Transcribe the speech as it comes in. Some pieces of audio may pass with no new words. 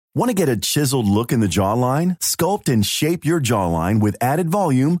Want to get a chiseled look in the jawline? Sculpt and shape your jawline with added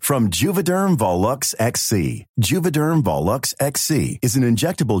volume from Juvederm Volux XC. Juvederm Volux XC is an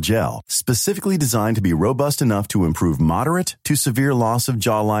injectable gel specifically designed to be robust enough to improve moderate to severe loss of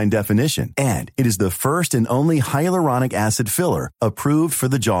jawline definition. And it is the first and only hyaluronic acid filler approved for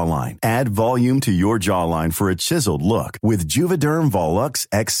the jawline. Add volume to your jawline for a chiseled look with Juvederm Volux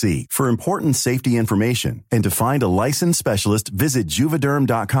XC. For important safety information and to find a licensed specialist, visit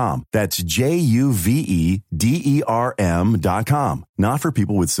Juvederm.com. That's Juvederm.com. Not for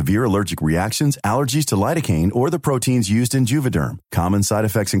people with severe allergic reactions, allergies to lidocaine, or the proteins used in Juvederm. Common side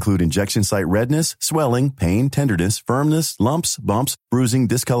effects include injection site redness, swelling, pain, tenderness, firmness, lumps, bumps, bruising,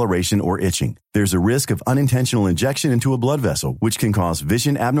 discoloration, or itching. There's a risk of unintentional injection into a blood vessel, which can cause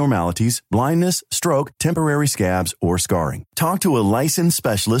vision abnormalities, blindness, stroke, temporary scabs, or scarring. Talk to a licensed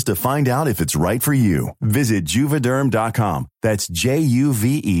specialist to find out if it's right for you. Visit Juvederm.com. That's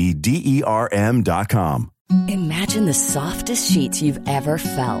Juvederm.com. Imagine the softest sheets you've ever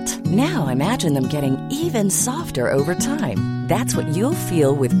felt. Now imagine them getting even softer over time. That's what you'll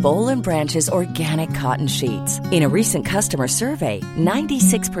feel with Boll & Branch's organic cotton sheets. In a recent customer survey,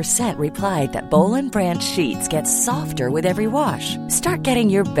 96% replied that Boll & Branch sheets get softer with every wash. Start getting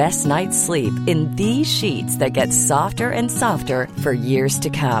your best night's sleep in these sheets that get softer and softer for years to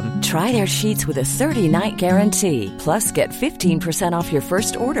come. Try their sheets with a 30-night guarantee. Plus, get 15% off your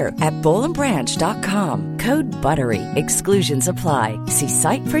first order at bollandbranch.com. Code BUTTERY. Exclusions apply. See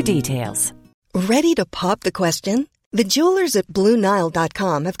site for details. Ready to pop the question? The jewelers at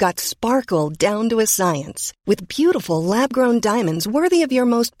BlueNile.com have got sparkle down to a science with beautiful lab-grown diamonds worthy of your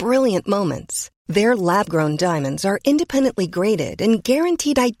most brilliant moments. Their lab-grown diamonds are independently graded and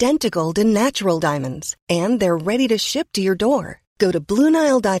guaranteed identical to natural diamonds, and they're ready to ship to your door. Go to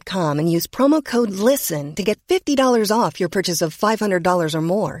BlueNile.com and use promo code LISTEN to get $50 off your purchase of $500 or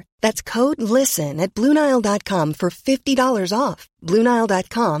more. That's code LISTEN at BlueNile.com for $50 off.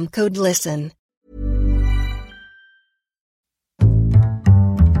 BlueNile.com, code LISTEN.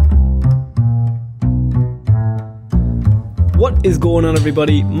 What is going on,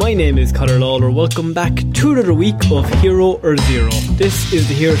 everybody? My name is Conor Lawler. Welcome back to another week of Hero or Zero. This is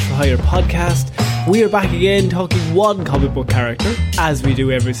the Heroes for Hire podcast. We are back again talking one comic book character, as we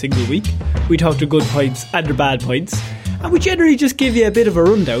do every single week. We talk the good points and the bad points, and we generally just give you a bit of a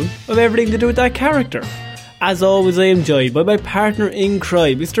rundown of everything to do with that character. As always, I am joined by my partner in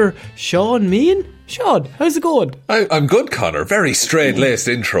crime, Mr. Sean Meehan. Sean, how's it going? I'm good, Conor. Very straight-laced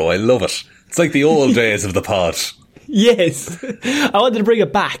intro. I love it. It's like the old days of the pod. Yes. I wanted to bring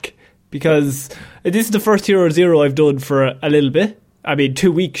it back because this is the first Hero or Zero I've done for a little bit. I mean,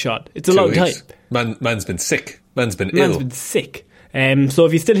 2 weeks, Sean. It's a long time. Man's been sick. Man's been ill. Man's been sick. So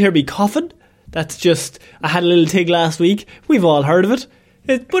if you still hear me coughing, that's just, I had a little thing last week. We've all heard of it.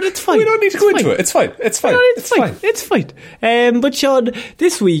 But it's fine. We don't need to go into it. It's fine. It's fine. It's fine. But Sean,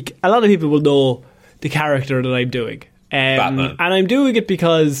 this week, a lot of people will know the character that I'm doing. Batman. And I'm doing it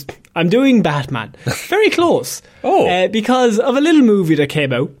because I'm doing Batman. Very close. Because of a little movie that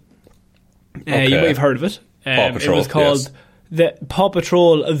came out. You may have heard of it. Paw Patrol, it was called the Paw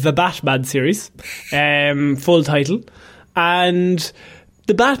Patrol The Batman series. Full title. And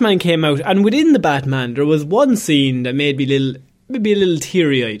the Batman came out, and within the Batman there was one scene that made me maybe a little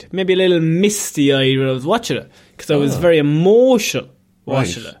teary-eyed, maybe a little misty-eyed when I was watching it, because I was very emotional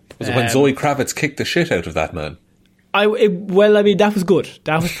watching it. Was it when Zoe Kravitz kicked the shit out of that man? That was good.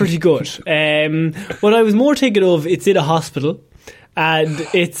 That was pretty good. What I was more thinking of, it's in a hospital, and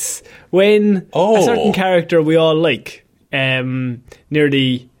it's when a certain character we all like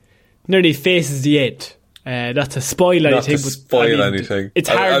nearly faces the end. Not to spoil anything. Anything. It's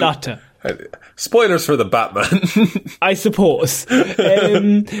hard not to. Spoilers for the Batman. I suppose.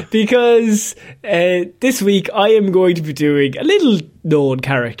 Because this week I am going to be doing a little known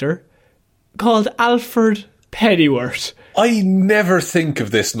character called Alfred Pennyworth. I never think of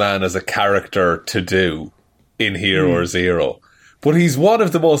this man as a character to do in Hero or Zero. But he's one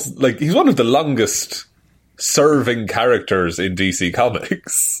of the he's one of the longest serving characters in DC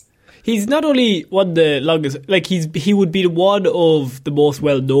Comics. He's not only one of the longest, he would be one of the most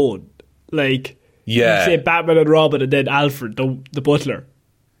well known. Yeah. Say Batman and Robin and then Alfred, the butler.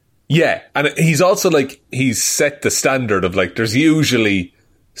 Yeah, and he's also he's set the standard of there's usually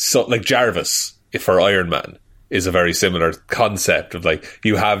Jarvis for Iron Man is a very similar concept of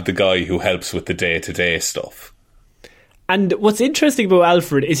you have the guy who helps with the day-to-day stuff. And what's interesting about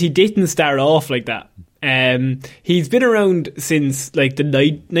Alfred is he didn't start off like that. He's been around since the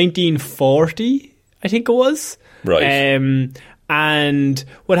 1940, I think it was. Right. And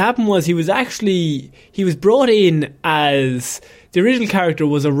what happened was he was brought in as the original character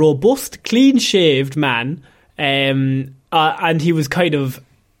was a robust, clean-shaved man, and he was kind of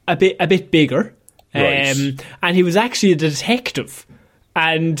a bit bigger, Right. and he was actually a detective,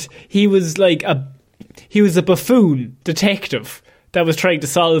 and he was a buffoon detective that was trying to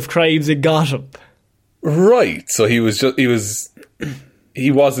solve crimes in Gotham. Right. So he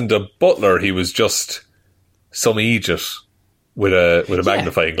wasn't a butler. He was just some Egypt with a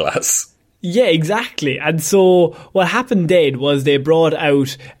magnifying glass. Yeah, exactly. And so what happened then was they brought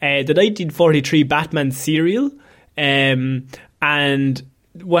out the 1943 Batman serial, and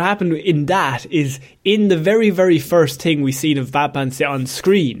what happened in that is, in the very, very first thing we seen of Batman on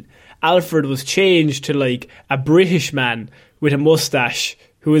screen, Alfred was changed to like a British man with a mustache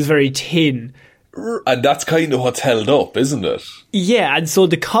who was very thin. And that's kind of what's held up, isn't it? Yeah, and so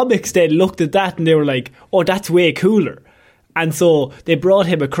the comics then looked at that and they were like, oh, that's way cooler. And so they brought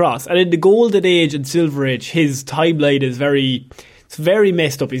him across. And in the Golden Age and Silver Age, his timeline is it's very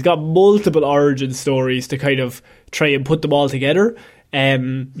messed up. He's got multiple origin stories to kind of try and put them all together.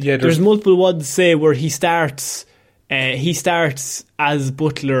 There's multiple ones, say, where he starts as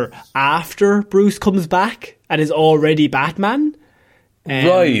Butler after Bruce comes back and is already Batman.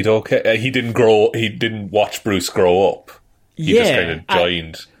 Right, okay. He didn't watch Bruce grow up. He just kind of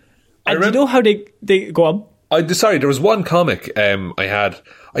joined. And do you know how they go on? There was one comic I had.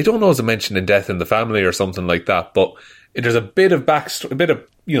 I don't know, was it mentioned in Death in the Family or something like that, but there's a bit of backstory, a bit of,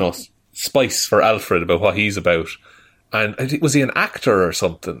 spice for Alfred about what he's about. And was he an actor or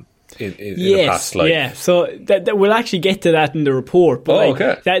something in a past life? Yeah, so that we'll actually get to that in the report. But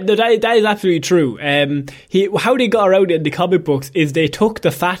okay. That is absolutely true. How they got around it in the comic books is they took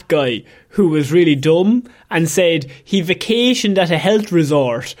the fat guy who was really dumb and said he vacationed at a health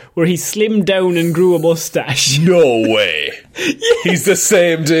resort where he slimmed down and grew a mustache. No way. Yes. He's the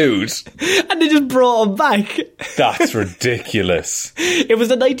same dude. And they just brought him back. That's ridiculous. It was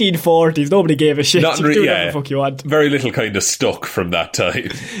the 1940s. Nobody gave a shit. You can do whatever the fuck you want. Very little kind of stuck from that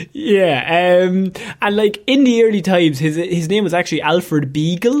time. Yeah. And like in the early times, his name was actually Alfred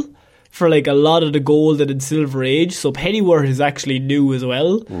Beagle for like a lot of the Golden and Silver Age. So Pennyworth is actually new as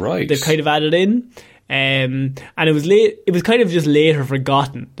well. Right. They've kind of added in. And it was kind of just later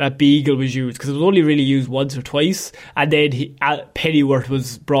forgotten that Beagle was used because it was only really used once or twice, and then Pennyworth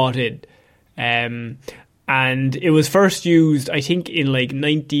was brought in, and it was first used, I think, in like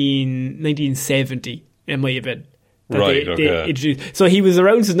 1970. It might have been. Right. Okay. So he was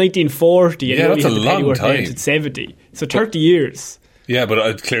around since 1940, and yeah, that's a long Pennyworth time. Since 70, so 30 years. Yeah,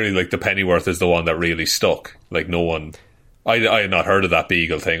 but clearly, like the Pennyworth is the one that really stuck. Like no one, I had not heard of that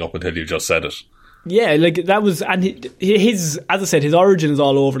Beagle thing up until you just said it. Yeah, like that was, and his, as I said, his origin is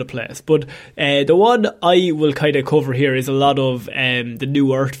all over the place. But the one I will kind of cover here is a lot of the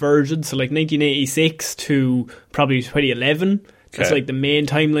New Earth version, so like 1986 to probably 2011. That's like the main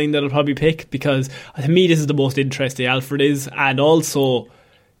timeline that I'll probably pick, because to me this is the most interesting Alfred is, and also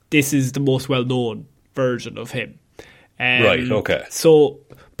this is the most well known version of him. Right. Okay. So,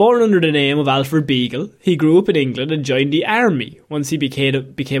 born under the name of Alfred Beagle, he grew up in England and joined the army once he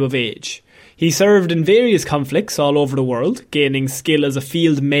became of age. He served in various conflicts all over the world, gaining skill as a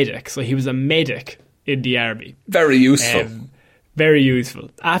field medic. So he was a medic in the army. Very useful. Very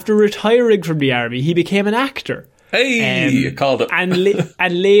useful. After retiring from the army, he became an actor. Hey, you called it. And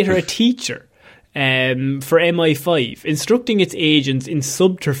later a teacher for MI5, instructing its agents in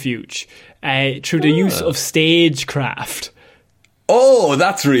subterfuge through the use of stagecraft. Oh,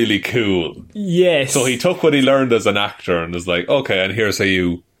 that's really cool. Yes. So he took what he learned as an actor and was like, okay, and here's how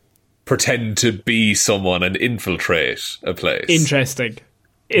you pretend to be someone and infiltrate a place. Interesting.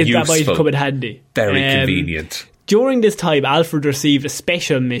 That might come in handy. Very convenient. During this time, Alfred received a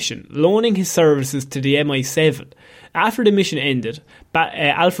special mission, loaning his services to the MI7. After the mission ended,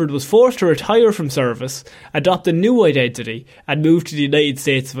 Alfred was forced to retire from service, adopt a new identity, and move to the United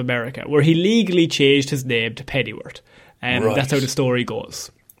States of America, where he legally changed his name to Pennyworth. Right. That's how the story goes.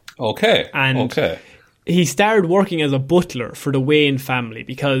 Okay. He started working as a butler for the Wayne family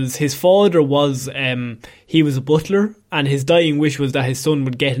because his father was he was a butler, and his dying wish was that his son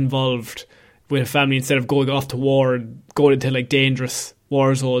would get involved with a family instead of going off to war and going into like dangerous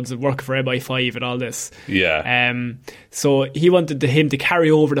war zones and working for MI5 and all this. Yeah. So he wanted him to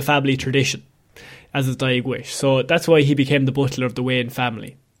carry over the family tradition as his dying wish. So that's why he became the butler of the Wayne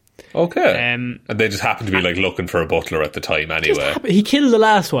family. Okay. And they just happened to be like looking for a butler at the time anyway. He killed the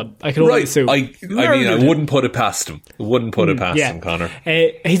last one, I can only assume. I mean, I wouldn't put it past him. Him, Connor.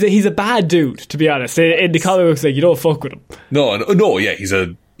 He's a bad dude, to be honest. In the comic books, like, you don't fuck with him. No, yeah, he's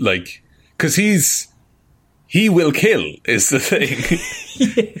a, like, because he's he will kill is the thing.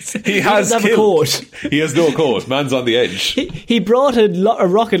 Yes. He has doesn't have a killed. coat. He has no coat. Man's on the edge. He brought a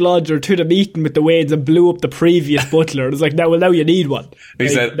rocket launcher to the meeting with the Waynes and blew up the previous butler. It was like, now you need one. He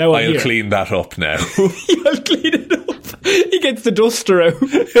Like, said, now I'm I'll here. clean that up now. He'll clean it up. He gets the duster out.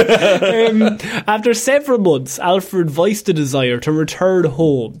 After several months, Alfred voiced a desire to return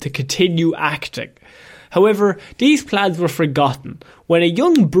home to continue acting. However, these plans were forgotten when a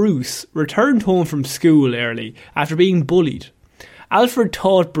young Bruce returned home from school early after being bullied. Alfred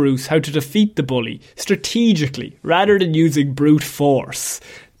taught Bruce how to defeat the bully strategically rather than using brute force.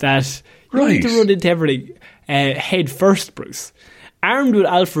 That you need to Right. run into everything head first, Bruce. Armed with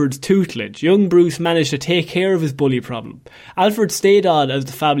Alfred's tutelage, young Bruce managed to take care of his bully problem. Alfred stayed on as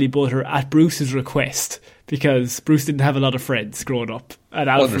the family butler at Bruce's request because Bruce didn't have a lot of friends growing up, and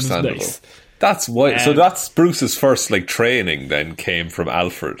Alfred was Understandable. nice. That's why. So that's Bruce's first like training. Then came from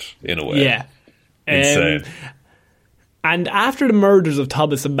Alfred in a way. Yeah. Insane. And after the murders of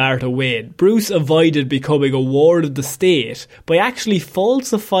Thomas and Martha Wayne, Bruce avoided becoming a ward of the state by actually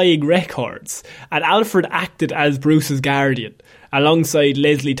falsifying records, and Alfred acted as Bruce's guardian, alongside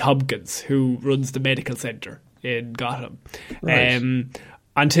Leslie Tompkins, who runs the medical centre in Gotham. Right.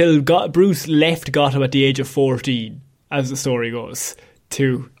 Until Bruce left Gotham at the age of 14, as the story goes,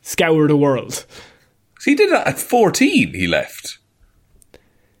 to scour the world. So he did that at 14. He left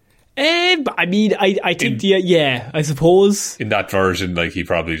I mean, I think, I suppose. in that version. Like he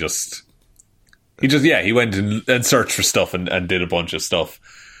probably he went and searched for stuff and did a bunch of stuff.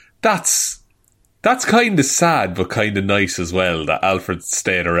 That's kind of sad, but kind of nice as well that Alfred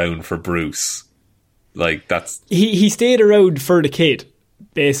stayed around for Bruce. Like that's He stayed around for the kid,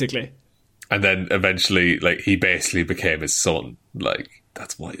 basically. and then eventually, like he basically became his son. Like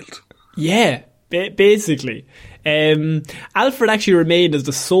that's wild. Yeah, basically. Alfred actually remained as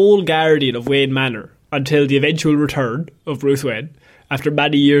the sole guardian of Wayne Manor until the eventual return of Bruce Wayne after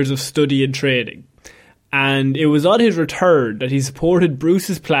many years of study and training. And it was on his return that he supported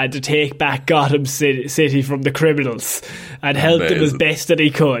Bruce's plan to take back Gotham City from the criminals and helped him as Amazing. best that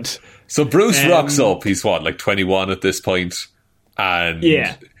he could. So Bruce rocks up. He's like 21 at this point, and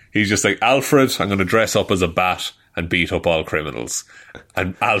Yeah. he's just like, Alfred, I'm going to dress up as a bat and beat up all criminals.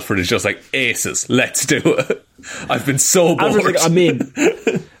 And Alfred is just like, aces, let's do it. I've been so bored. Alfred's like, I'm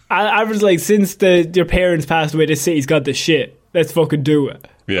in. Alfred's like, since your parents passed away, this city's got the shit. Let's fucking do it.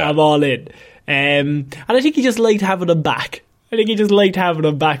 Yeah. I'm all in. And I think he just liked having them back. I think he just liked having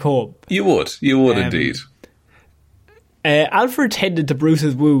them back home. You would indeed. Alfred tended to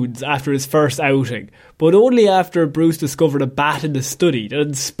Bruce's wounds after his first outing, but only after Bruce discovered a bat in the study that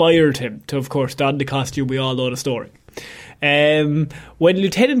inspired him to, of course, don the costume. We all know the story. When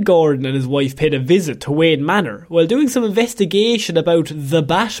Lieutenant Gordon and his wife paid a visit to Wayne Manor while doing some investigation about the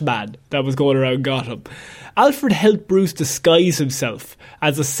Batman that was going around Gotham, Alfred helped Bruce disguise himself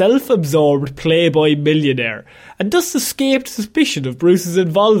as a self-absorbed playboy millionaire and thus escaped suspicion of Bruce's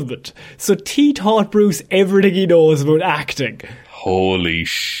involvement. So T taught Bruce everything he knows about acting. Holy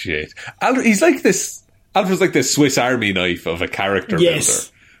shit. He's like this. Alfred's like this Swiss Army knife of a character builder.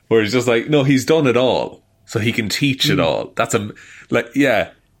 Where he's just like, no, he's done it all. So he can teach it all. That's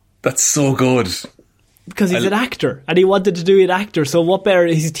that's so good. Because he's an actor and he wanted to do an actor. So what better?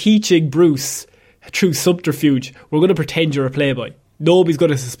 He's teaching Bruce through subterfuge. We're going to pretend you're a playboy. Nobody's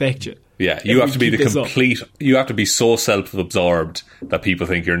going to suspect you. Yeah, you If have we to be keep the this up. complete. You have to be so self-absorbed that people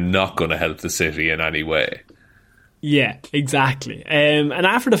think you're not going to help the city in any way. Yeah, exactly. And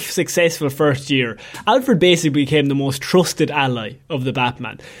after the successful first year, Alfred basically became the most trusted ally of the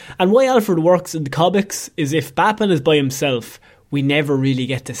Batman. And why Alfred works in the comics is if Batman is by himself, we never really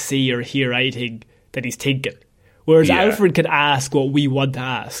get to see or hear anything that he's thinking. Whereas Yeah. Alfred can ask what we want to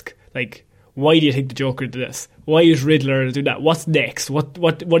ask. Like, why do you think the Joker did this? Why is Riddler doing that? What's next? What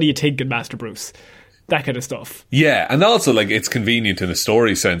are you thinking, Master Bruce? That kind of stuff. Yeah, and also like it's convenient in a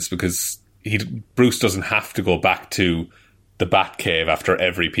story sense because Bruce doesn't have to go back to the Batcave after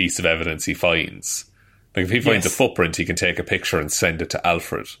every piece of evidence he finds. Like if he finds a footprint, he can take a picture and send it to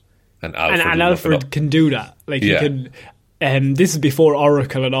Alfred, and Alfred, And will look it Alfred up. can do that. Like Yeah. he can. This is before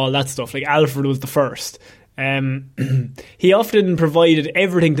Oracle and all that stuff. Like Alfred was the first. He often provided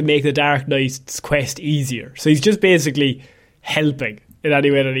everything to make the Dark Knight's quest easier. So he's just basically helping in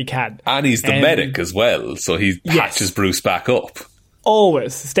any way that he can. And he's the medic as well, so he Yes. patches Bruce back up.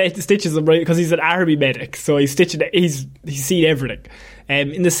 Always stitches him right because he's an army medic, so he's seen everything.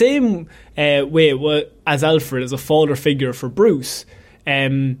 In the same way as Alfred is a father figure for Bruce,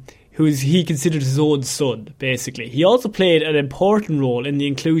 he considered his own son. Basically, he also played an important role in the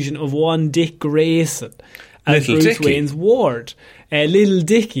inclusion of one Dick Grayson as Little Bruce Dicky. Wayne's ward. Little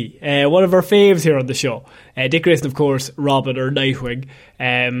Dicky, one of our faves here on the show. Dick Grayson, of course, Robin or Nightwing.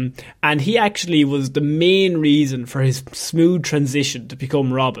 And he actually was the main reason for his smooth transition to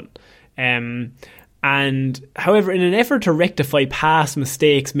become Robin. And however, in an effort to rectify past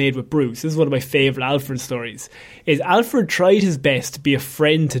mistakes made with Bruce, this is one of my favourite Alfred stories, is Alfred tried his best to be a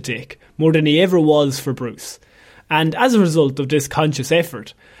friend to Dick more than he ever was for Bruce. And as a result of this conscious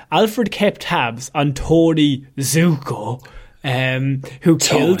effort, Alfred kept tabs on Tony Zuko, who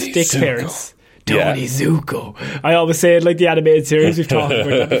killed Dick's parents. Tony Zuko. I always say it like the animated series. We've talked about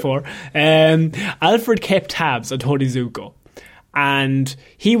that before. Alfred kept tabs on Tony Zuko. And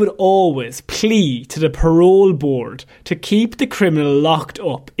he would always plead to the parole board to keep the criminal locked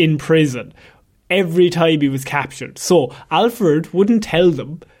up in prison every time he was captured. So Alfred wouldn't tell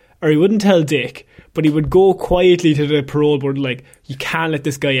them, or he wouldn't tell Dick, but he would go quietly to the parole board like, you can't let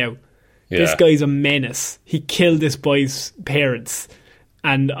this guy out. Yeah. This guy's a menace. He killed this boy's parents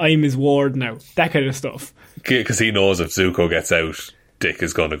and I'm his ward now. That kind of stuff. Because he knows if Zuko gets out, Dick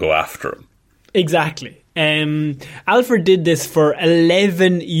is going to go after him. Exactly. Alfred did this for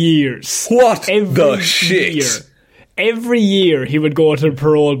 11 years. What the shit? Every year he would go to the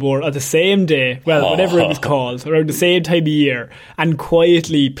parole board at the same day, whatever it was called, around the same time of year, and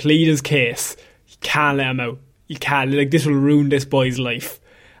quietly plead his case. You can't let him out. You can't. Like, this will ruin this boy's life.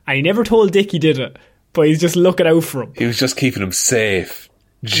 And he never told Dick he did it, but he's just looking out for him. He was just keeping him safe.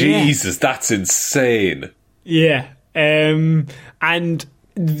 Jesus, that's insane. Yeah. And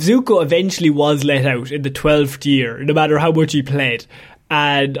Zuko eventually was let out in the 12th year, no matter how much he pled.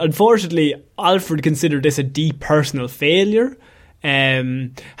 And unfortunately, Alfred considered this a deep personal failure.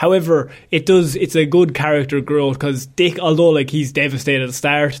 However, it's a good character growth because Dick, although like he's devastated at the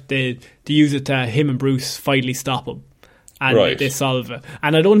start, they use it to him and Bruce finally stop him. And they solve it.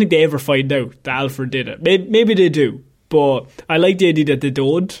 And I don't think they ever find out that Alfred did it. Maybe they do. But I like the idea that they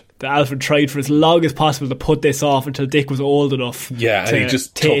don't. That Alfred tried for as long as possible to put this off until Dick was old enough and he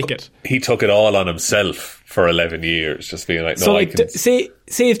just take it. He took it all on himself for 11 years, just being like, no, so I can... say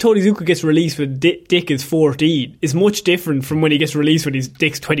if Tony Zuko gets released when Dick is 14, is much different from when he gets released when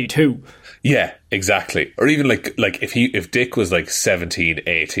Dick's 22. Yeah, exactly. Or even like if Dick was like 17,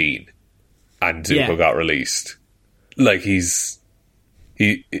 18 and Zuko got released, like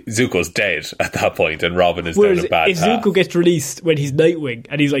Zuko's dead at that point and Robin is down a bad if path. Zuko gets released when he's Nightwing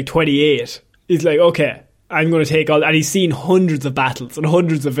and he's like 28, he's like, okay, I'm going to take all... And he's seen hundreds of battles and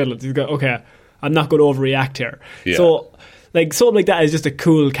hundreds of villains. He's got, okay, I'm not going to overreact here. Yeah. So, like, something like that is just a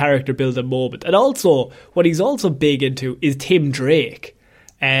cool character building moment. And also, what he's also big into is Tim Drake.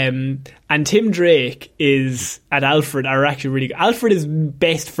 And Tim Drake and Alfred are actually really good. Alfred is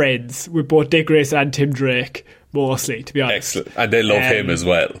best friends with both Dick Grayson and Tim Drake, mostly, to be honest. Excellent. And they love him as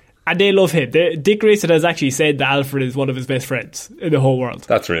well. And they love him. Dick Grayson has actually said that Alfred is one of his best friends in the whole world.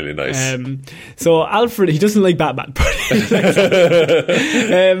 That's really nice. So Alfred, he doesn't like Batman.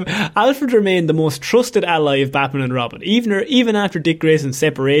 Alfred remained the most trusted ally of Batman and Robin, even after Dick Grayson's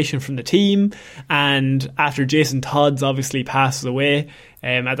separation from the team, and after Jason Todd's obviously passes away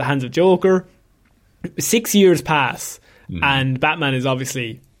at the hands of Joker. 6 years pass, and Batman is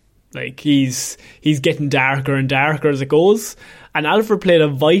obviously... like, he's getting darker and darker as it goes. And Alfred played a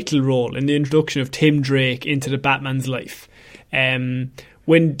vital role in the introduction of Tim Drake into the Batman's life.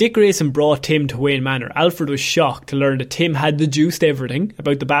 When Dick Grayson brought Tim to Wayne Manor, Alfred was shocked to learn that Tim had deduced everything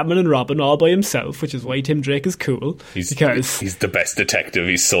about the Batman and Robin all by himself, which is why Tim Drake is cool. He's the best detective.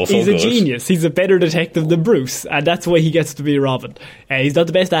 He's so good. He's a good. Genius. He's a better detective than Bruce, and that's why he gets to be Robin. He's not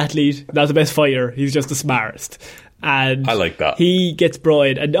the best athlete, not the best fighter. He's just the smartest. And I like that. He gets brought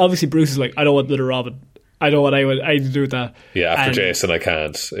in, and obviously Bruce is like, I don't want another Robin. I know what I do with that. Yeah, after Jason I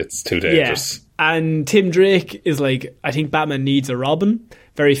can't. It's too dangerous. Yeah. And Tim Drake is like, I think Batman needs a Robin.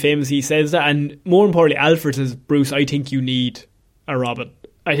 Very famous, he says that. And more importantly, Alfred says, Bruce, I think you need a Robin.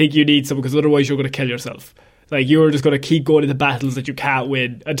 I think you need someone, because otherwise you're going to kill yourself. Like, you're just going to keep going into battles that you can't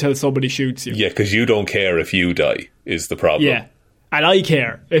win until somebody shoots you. Yeah, because you don't care if you die, is the problem. Yeah, and I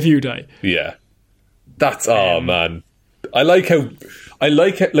care if you die. Yeah. That's, man. I like how,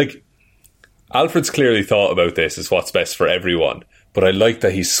 like, Alfred's clearly thought about this as what's best for everyone, but I like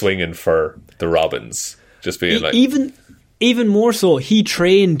that he's swinging for the Robins. Just being like... Even more so, he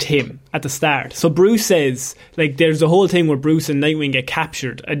trained Tim at the start. So Bruce says, like, there's a whole thing where Bruce and Nightwing get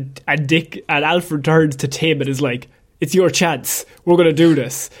captured, and Alfred turns to Tim and is like, it's your chance, we're going to do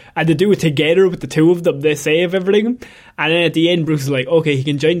this. And they do it together with the two of them, they save everything. And then at the end, Bruce is like, okay, he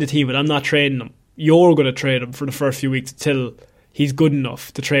can join the team, but I'm not training him. You're going to train him for the first few weeks until he's good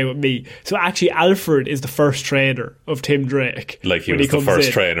enough to train with me. So actually, Alfred is the first trainer of Tim Drake. Like he was the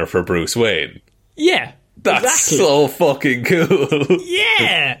first trainer for Bruce Wayne. Yeah. That's so fucking cool.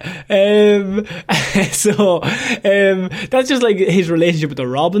 Yeah. So that's just like his relationship with the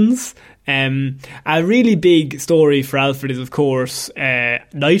Robins. A really big story for Alfred is, of course,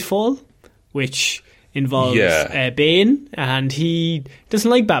 Nightfall, which involves Bane, and he doesn't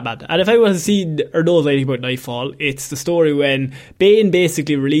like Batman. And if anyone has seen or knows anything about Nightfall, it's the story when Bane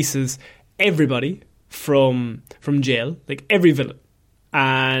basically releases everybody from jail, like every villain,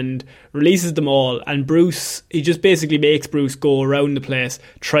 and releases them all. And Bruce, he just basically makes Bruce go around the place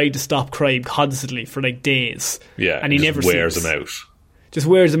trying to stop crime constantly for like days. Yeah, and he never wears them out. Just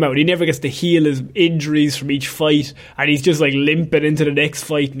wears him out. He never gets to heal his injuries from each fight, and he's just like limping into the next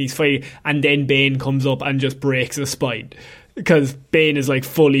fight, and he's fighting, and then Bane comes up and just breaks his spine because Bane is like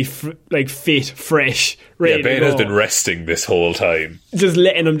fully fit, fresh, ready. Yeah, Bane has been resting this whole time, just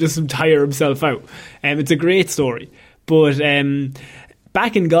letting him just tire himself out. It's a great story, but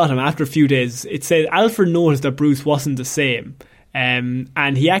back in Gotham after a few days, it said Alfred noticed that Bruce wasn't the same.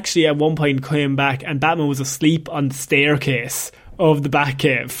 And he actually at one point came back and Batman was asleep on the staircase of the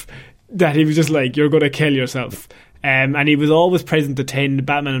Batcave, that he was just like, you're going to kill yourself. And he was always present to tend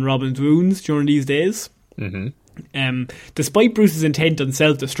Batman and Robin's wounds during these days. Despite Bruce's intent on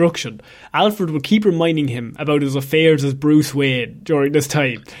self-destruction, Alfred would keep reminding him about his affairs as Bruce Wayne during this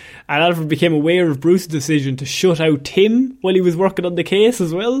time. And Alfred became aware of Bruce's decision to shut out Tim while he was working on the case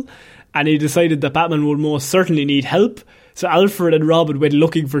as well. And he decided that Batman would most certainly need help. So Alfred and Robin went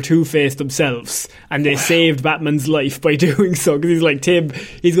looking for Two-Face themselves, and they saved Batman's life by doing so, because he's like, Tim,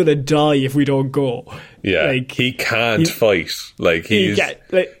 he's going to die if we don't go. Yeah, like, he can't fight. Like, he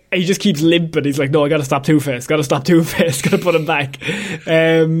just keeps limping. He's like, no, I got to stop Two-Face, got to put him back.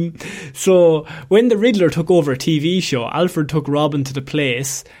 So when the Riddler took over a TV show, Alfred took Robin to the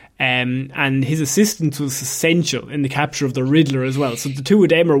place, and his assistance was essential in the capture of the Riddler as well. So the two of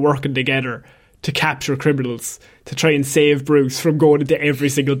them are working together to capture criminals, to try and save Bruce from going into every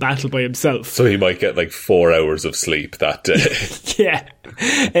single battle by himself. So he might get like 4 hours of sleep that day. Yeah.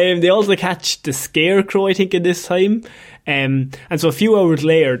 They also catch the Scarecrow, I think, in this time. And so a few hours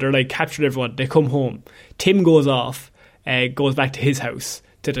later, they're like captured everyone. They come home. Tim goes off, goes back to his house,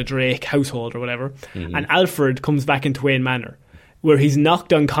 to the Drake household or whatever. And Alfred comes back into Wayne Manor, where he's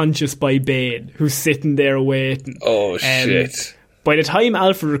knocked unconscious by Bane, who's sitting there waiting. Oh, shit. By the time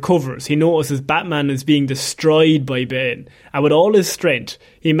Alfred recovers, he notices Batman is being destroyed by Bane, and with all his strength,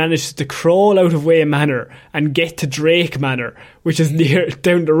 he manages to crawl out of Wayne Manor and get to Drake Manor, which is near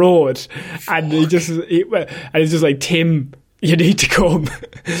down the road. And he's just like, Tim, you need to come.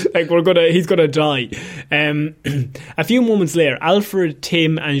 Like, he's gonna die. A few moments later, Alfred,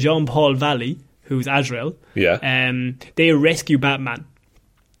 Tim, and Jean-Paul Valley, who's Azrael, they rescue Batman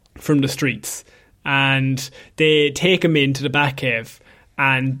from the streets. And they take him into the Batcave,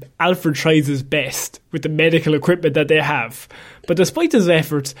 and Alfred tries his best with the medical equipment that they have. But despite his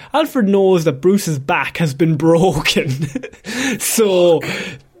efforts, Alfred knows that Bruce's back has been broken. So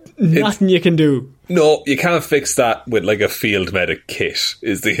nothing you can do. No, you can't fix that with like a field medic kit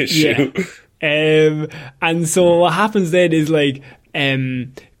is the issue. Yeah. And so what happens then is like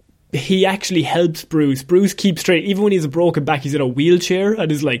he actually helps Bruce. Bruce keeps straight. Even when he's a broken back, he's in a wheelchair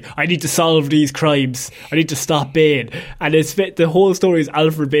and is like, I need to solve these crimes. I need to stop Bane. And the whole story is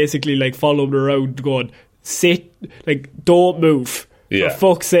Alfred basically like following him around going, sit, like, don't move. Yeah.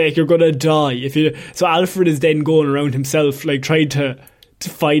 For fuck's sake, you're going to die. So Alfred is then going around himself, like trying to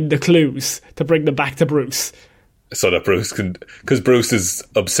find the clues to bring them back to Bruce. So that Bruce can... Because Bruce is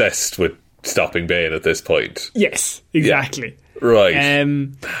obsessed with stopping Bane at this point. Yes, exactly. Yeah.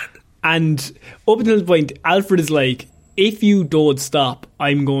 Right. And up until the point, Alfred is like, if you don't stop,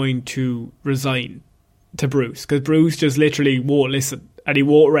 I'm going to resign to Bruce. Because Bruce just literally won't listen. And he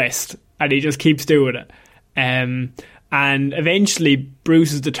won't rest. And he just keeps doing it. And eventually,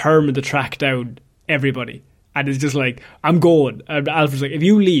 Bruce is determined to track down everybody. And it's just like, I'm going. And Alfred's like, if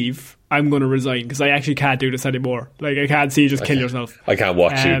you leave, I'm going to resign. Because I actually can't do this anymore. Like, I can't see you just kill yourself. I can't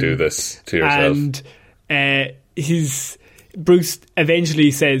watch you do this to yourself. And Bruce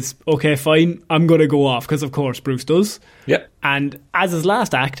eventually says, okay, fine, I'm going to go off, because of course Bruce does. Yep. And as his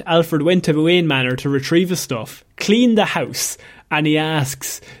last act, Alfred went to Wayne Manor to retrieve his stuff, clean the house, and he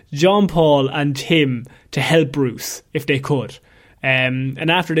asks Jean-Paul and Tim to help Bruce if they could. And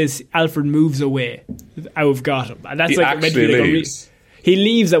after this, Alfred moves away out of Gotham. And that's he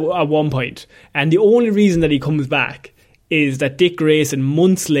leaves at one point. And the only reason that he comes back is that Dick Grayson,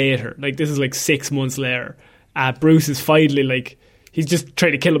 months later, like this is like 6 months later, Bruce is finally like, he's just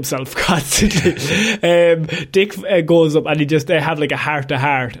trying to kill himself constantly. Dick goes up and they have like a heart to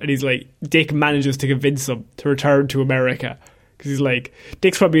heart, and he's like, Dick manages to convince him to return to America because he's like,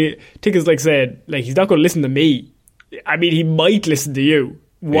 Dick is like saying, like, he's not going to listen to me. I mean, he might listen to you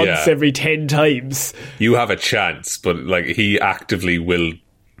once every 10 times. You have a chance, but like, he actively will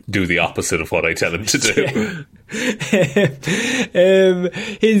do the opposite of what I tell him to do.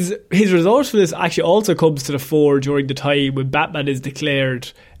 His resource for this actually also comes to the fore during the time when Batman is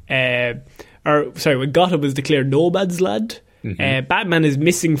declared, when Gotham is declared no man's land. Batman is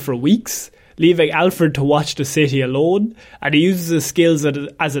missing for weeks, leaving Alfred to watch the city alone, and he uses his skills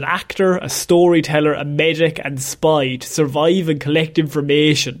as an actor, a storyteller, a medic and spy to survive and collect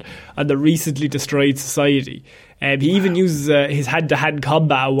information on the recently destroyed society. He even uses his hand-to-hand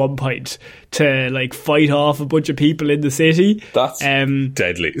combat at one point to like fight off a bunch of people in the city. That's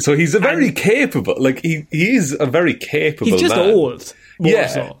deadly. So he's a very capable, like he is a very capable man. He's just old.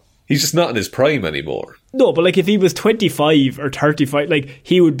 So. He's just not in his prime anymore. No, but like if he was 25 or 35, like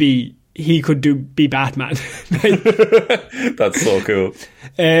he could be Batman. That's so cool.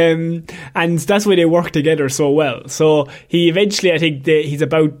 And that's why they work together so well. So he eventually, I think,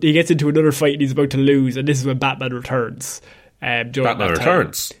 he gets into another fight and he's about to lose, and this is when Batman returns. Batman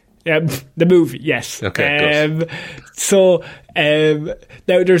Returns? The movie, yes. Okay, good. So now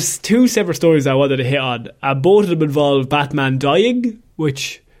there's two separate stories I wanted to hit on. Both of them involve Batman dying,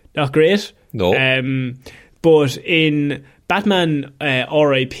 which, not great. No. But in Batman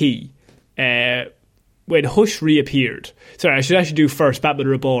R.I.P., when Hush reappeared, sorry, I should actually do first Batman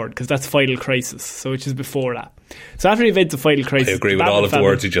Reborn, because that's Final Crisis, so which is before that. So after the events of Final Crisis, I agree with all of the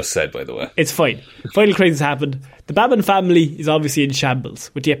words you just said, by the way. It's fine. Final Crisis happened. The Batman family is obviously in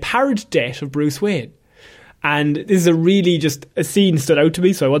shambles with the apparent death of Bruce Wayne. And this is a scene stood out to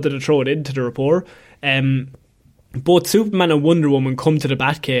me, so I wanted to throw it into the report. Both Superman and Wonder Woman come to the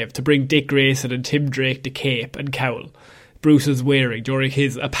Batcave to bring Dick Grayson and Tim Drake the cape and cowl Bruce is wearing during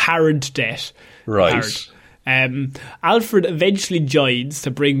his apparent death. Right. Alfred eventually joins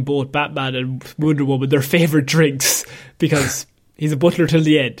to bring both Batman and Wonder Woman their favourite drinks, because he's a butler till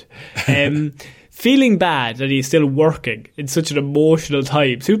the end. Feeling bad that he's still working in such an emotional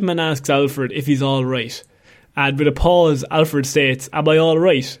time, Superman asks Alfred if he's alright. And with a pause, Alfred states, "Am I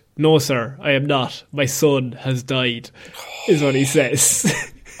alright? No, sir, I am not. My son has died," is what he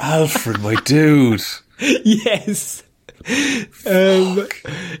says. Alfred, my dude. Yes. And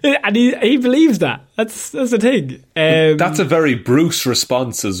he believes that. That's the thing. That's a very Bruce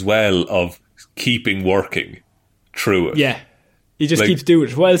response as well, of keeping working through it. Yeah. He just keeps doing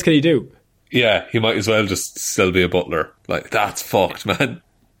it. What else can he do? Yeah, he might as well just still be a butler. Like, that's fucked, man.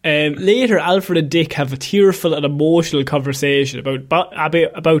 Later, Alfred and Dick have a tearful and emotional conversation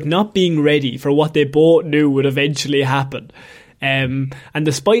about not being ready for what they both knew would eventually happen. And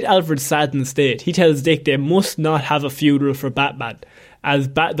despite Alfred's saddened state, he tells Dick they must not have a funeral for Batman, as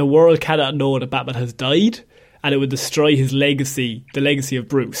the world cannot know that Batman has died, and it would destroy his legacy, the legacy of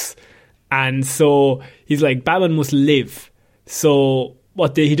Bruce. And so he's like, Batman must live. So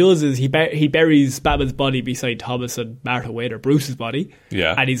what he does is he buries Batman's body beside Thomas and Martha Wayne, or Bruce's body.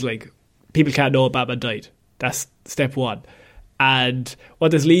 Yeah. And he's like, people can't know Batman died. That's step one. And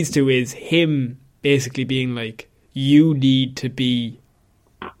what this leads to is him basically being like, you need to be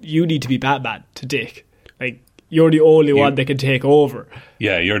Batman to Dick. Like, you're the only one that can take over.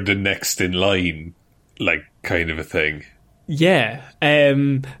 Yeah, you're the next in line, like, kind of a thing. Yeah.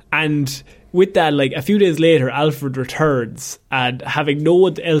 And with that, like, a few days later, Alfred returns, and having no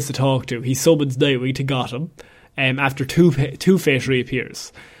one else to talk to, he summons Nightwing to Gotham after Two-Face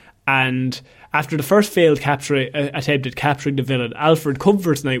reappears. And after the first failed attempt at capturing the villain, Alfred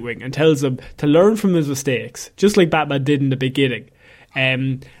comforts Nightwing and tells him to learn from his mistakes, just like Batman did in the beginning.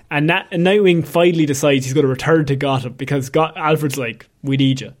 And Nightwing finally decides he's going to return to Gotham, because Alfred's like, we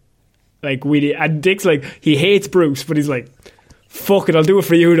need you. Like, and Dick's like, he hates Bruce, but he's like, fuck it, I'll do it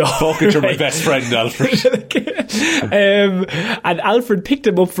for you though. Fuck it, you're my best friend, Alfred. And Alfred picked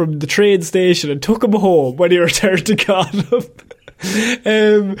him up from the train station and took him home when he returned to Gotham.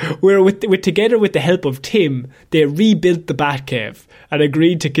 Where together with the help of Tim, they rebuilt the Batcave and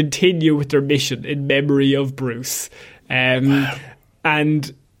agreed to continue with their mission in memory of Bruce. Wow.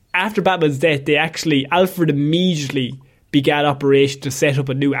 And after Batman's death, Alfred immediately began operation to set up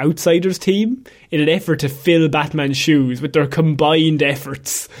a new Outsiders team in an effort to fill Batman's shoes with their combined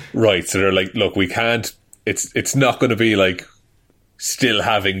efforts. Right, so they're like, look, we can't, it's not going to be like still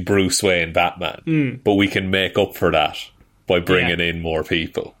having Bruce Wayne Batman, but we can make up for that by bringing in more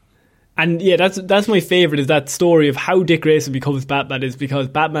people. And yeah, that's my favourite, is that story of how Dick Grayson becomes Batman, is because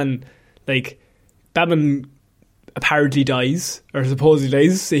Batman apparently dies, or supposedly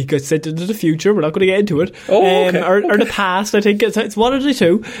dies. He gets sent into the future. We're not going to get into it. Okay. Or the past. I think it's one of the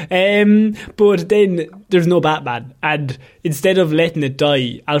two. But then there's no Batman, and instead of letting it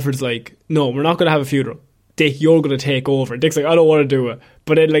die, Alfred's like, no, we're not going to have a funeral. Dick, you're going to take over. Dick's like, I don't want to do it.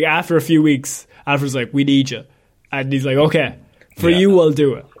 But then, like, after a few weeks, Alfred's like, we need you. And he's like, okay, for you, I'll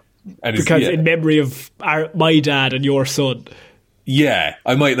do it. And because in memory of my dad and your son. Yeah,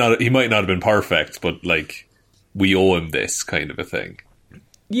 he might not have been perfect, but, like, we owe him this kind of a thing.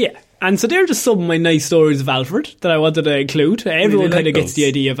 Yeah. And so they're just some of my nice stories of Alfred that I wanted to include. Everyone really kind of gets the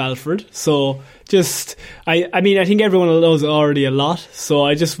idea of Alfred. So just, I mean, I think everyone knows already a lot. So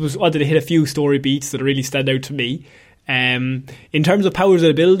I just wanted to hit a few story beats that really stand out to me. In terms of powers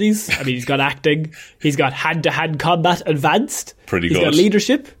and abilities, I mean, he's got acting. He's got hand-to-hand combat advanced. Pretty good. He's got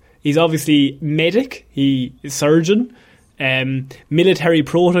leadership. He's obviously medic. He is surgeon. Military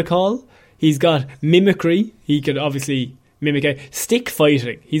protocol. He's got mimicry. He can obviously mimic stick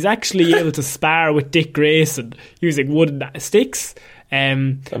fighting. He's actually able to spar with Dick Grayson using wooden sticks. I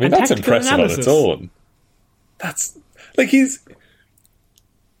mean, that's impressive analysis. On its own. That's like he's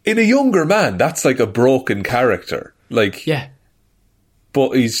in a younger man. That's like a broken character. Like, yeah,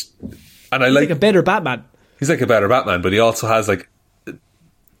 but he's like a better Batman. He's like a better Batman, but he also has like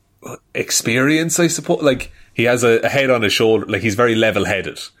experience, I suppose. Like he has a head on his shoulder. Like he's very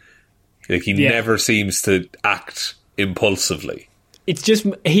level-headed. Like he never seems to act impulsively. It's just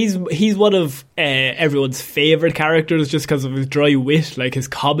he's one of everyone's favourite characters just because of his dry wit, like his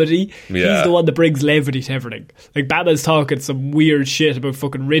comedy. Yeah. He's the one that brings levity to everything. Like Batman's talking some weird shit about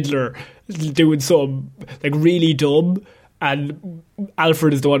fucking Riddler doing something like really dumb, and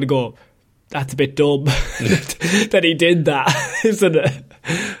Alfred is the one to go, that's a bit dumb that he did that, isn't it?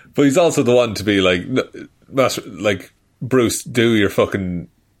 But he's also the one to be like, like, Bruce, do your fucking,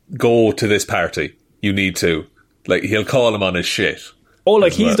 go to this party. You need to. Like, he'll call him on his shit. Oh,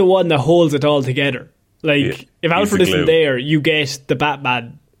 like, he's the one that holds it all together. Like, if Alfred isn't there, you get the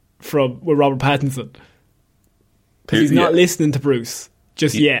Batman with Robert Pattinson. Because he's not listening to Bruce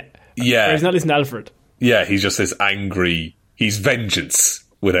just yet. Yeah. Or he's not listening to Alfred. Yeah, he's just this angry... He's vengeance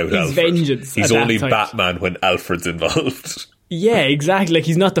without Alfred. Vengeance. He's only Batman when Alfred's involved. Yeah, exactly. Like,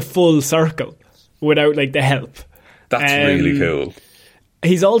 he's not the full circle without, like, the help. That's really cool.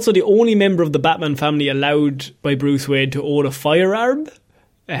 He's also the only member of the Batman family allowed by Bruce Wayne to own a firearm.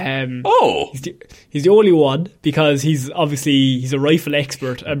 He's the only one because he's a rifle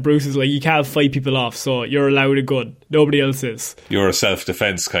expert, and Bruce is like, you can't fight people off, so you're allowed a gun. Nobody else is. You're a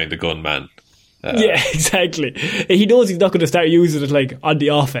self-defense kind of gun man. Yeah, exactly. He knows he's not going to start using it like on the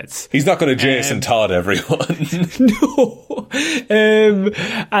offense. He's not going to Jason Todd everyone. No.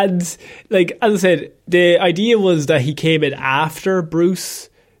 And like, as I said, the idea was that he came in after Bruce's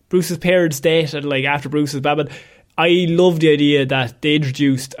parents' death, and like after Bruce's Batman. I love the idea that they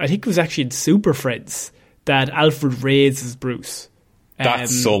introduced, I think it was actually in Super Friends, that Alfred raises Bruce.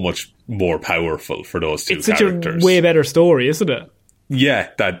 That's so much more powerful for those two characters. It's such a way better story, isn't it? Yeah,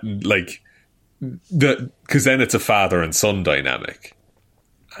 that like... because then it's a father and son dynamic,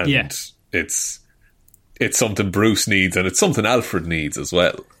 and it's something Bruce needs, and it's something Alfred needs as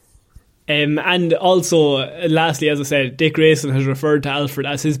well. And also, lastly, as I said, Dick Grayson has referred to Alfred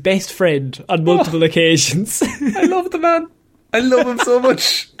as his best friend on multiple occasions. I love the man. I love him so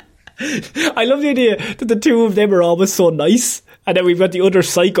much. I love the idea that the two of them are always so nice. And then we've got the other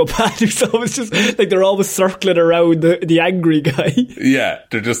psychopath who's always just like, they're always circling around the angry guy. Yeah,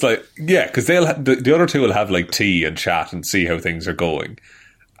 they're just like, because the other two will have like tea and chat and see how things are going,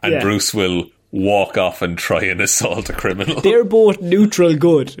 and Bruce will walk off and try and assault a criminal. They're both neutral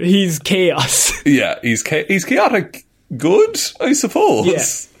good. He's chaos. Yeah, he's chaotic good, I suppose. Yeah.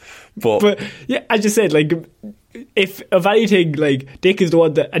 But yeah, as you said, like, if anything, like, Dick is the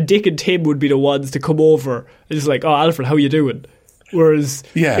one and Dick and Tim would be the ones to come over and just like, oh, Alfred, how you doing? Whereas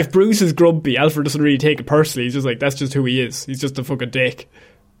if Bruce is grumpy, Alfred doesn't really take it personally. He's just like, that's just who he is. He's just a fucking dick.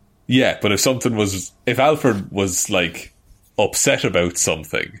 Yeah, but if Alfred was like upset about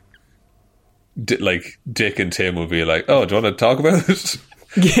something, like Dick and Tim would be like, oh, do you want to talk about it?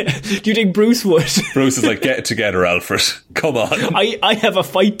 Yeah. Do you think Bruce would? Bruce is like, get it together, Alfred. Come on. I have a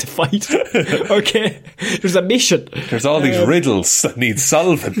fight to fight. Okay. There's a mission. There's all these riddles that need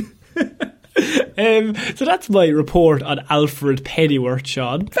solving. So that's my report on Alfred Pennyworth,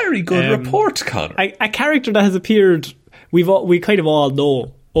 Sean. Very good report, Connor. A character that has appeared, we kind of all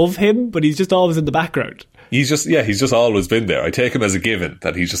know of him, but he's just always in the background. He's just always been there. I take him as a given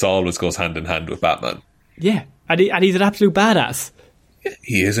that he just always goes hand in hand with Batman. Yeah, and he's an absolute badass.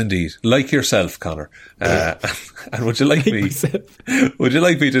 He is indeed. Like yourself, Connor. And would you like me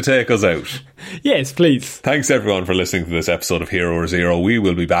to take us out? Yes, please. Thanks everyone for listening to this episode of Hero or Zero. We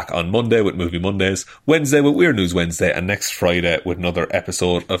will be back on Monday with Movie Mondays, Wednesday with Weird News Wednesday, and next Friday with another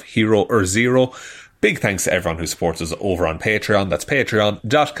episode of Hero or Zero. Big thanks to everyone who supports us over on Patreon. That's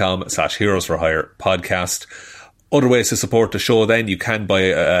patreon.com/Heroes for Hire podcast. Other ways to support the show then, you can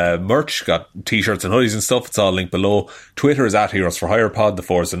buy merch, got t-shirts and hoodies and stuff, it's all linked below. Twitter is @Heroes for Hire pod, the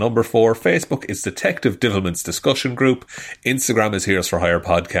 4 is the number 4. Facebook is Detective Divilment's discussion group. Instagram is Heroes for Hire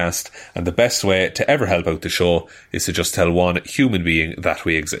podcast. And the best way to ever help out the show is to just tell one human being that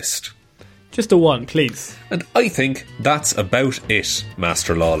we exist. Just a one, please. And I think that's about it,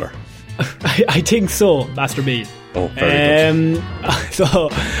 Master Lawler. I think so, Master Bean. Oh, very good.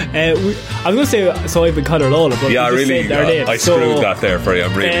 I was going to say, so I've been Conor Lawler, but yeah, really, I screwed that there for you.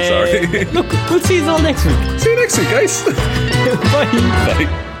 I'm really sorry. Look, we'll see you all next week. See you next week, guys. Bye. Bye.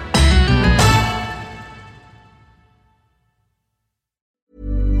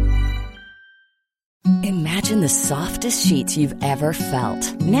 Imagine the softest sheets you've ever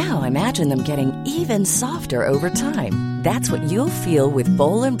felt. Now imagine them getting even softer over time. That's what you'll feel with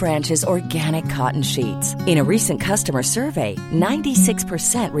Boll & Branch's organic cotton sheets. In a recent customer survey,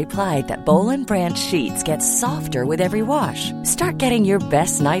 96% replied that Boll & Branch sheets get softer with every wash. Start getting your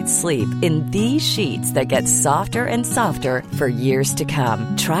best night's sleep in these sheets that get softer and softer for years to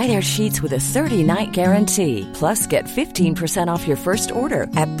come. Try their sheets with a 30-night guarantee. Plus, get 15% off your first order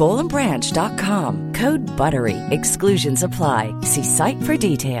at bollandbranch.com. Code BUTTERY. Exclusions apply. See site for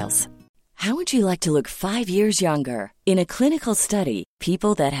details. How would you like to look 5 years younger? In a clinical study,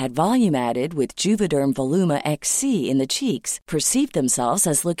 people that had volume added with Juvederm Voluma XC in the cheeks perceived themselves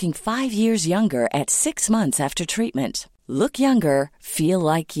as looking 5 years younger at 6 months after treatment. Look younger, feel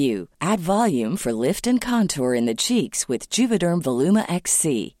like you. Add volume for lift and contour in the cheeks with Juvederm Voluma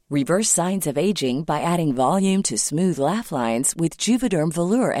XC. Reverse signs of aging by adding volume to smooth laugh lines with Juvederm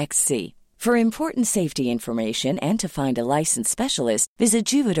Volure XC. For important safety information and to find a licensed specialist, visit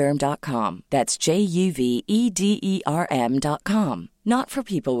Juvederm.com. That's JUVEDERM.com. Not for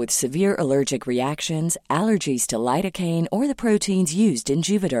people with severe allergic reactions, allergies to lidocaine, or the proteins used in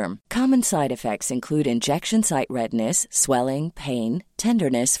Juvederm. Common side effects include injection site redness, swelling, pain,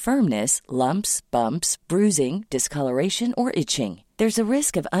 tenderness, firmness, lumps, bumps, bruising, discoloration, or itching. There's a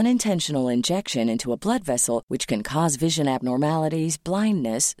risk of unintentional injection into a blood vessel, which can cause vision abnormalities,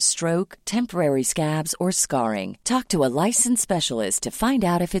 blindness, stroke, temporary scabs, or scarring. Talk to a licensed specialist to find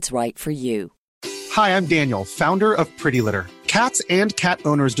out if it's right for you. Hi, I'm Daniel, founder of Pretty Litter. Cats and cat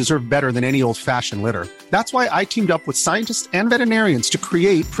owners deserve better than any old-fashioned litter. That's why I teamed up with scientists and veterinarians to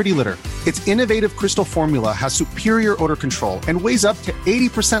create Pretty Litter. Its innovative crystal formula has superior odor control and weighs up to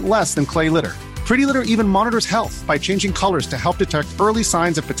 80% less than clay litter. Pretty Litter even monitors health by changing colors to help detect early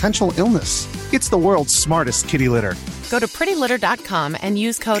signs of potential illness. It's the world's smartest kitty litter. Go to prettylitter.com and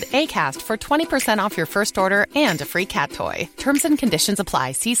use code ACAST for 20% off your first order and a free cat toy. Terms and conditions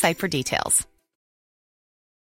apply. See site for details.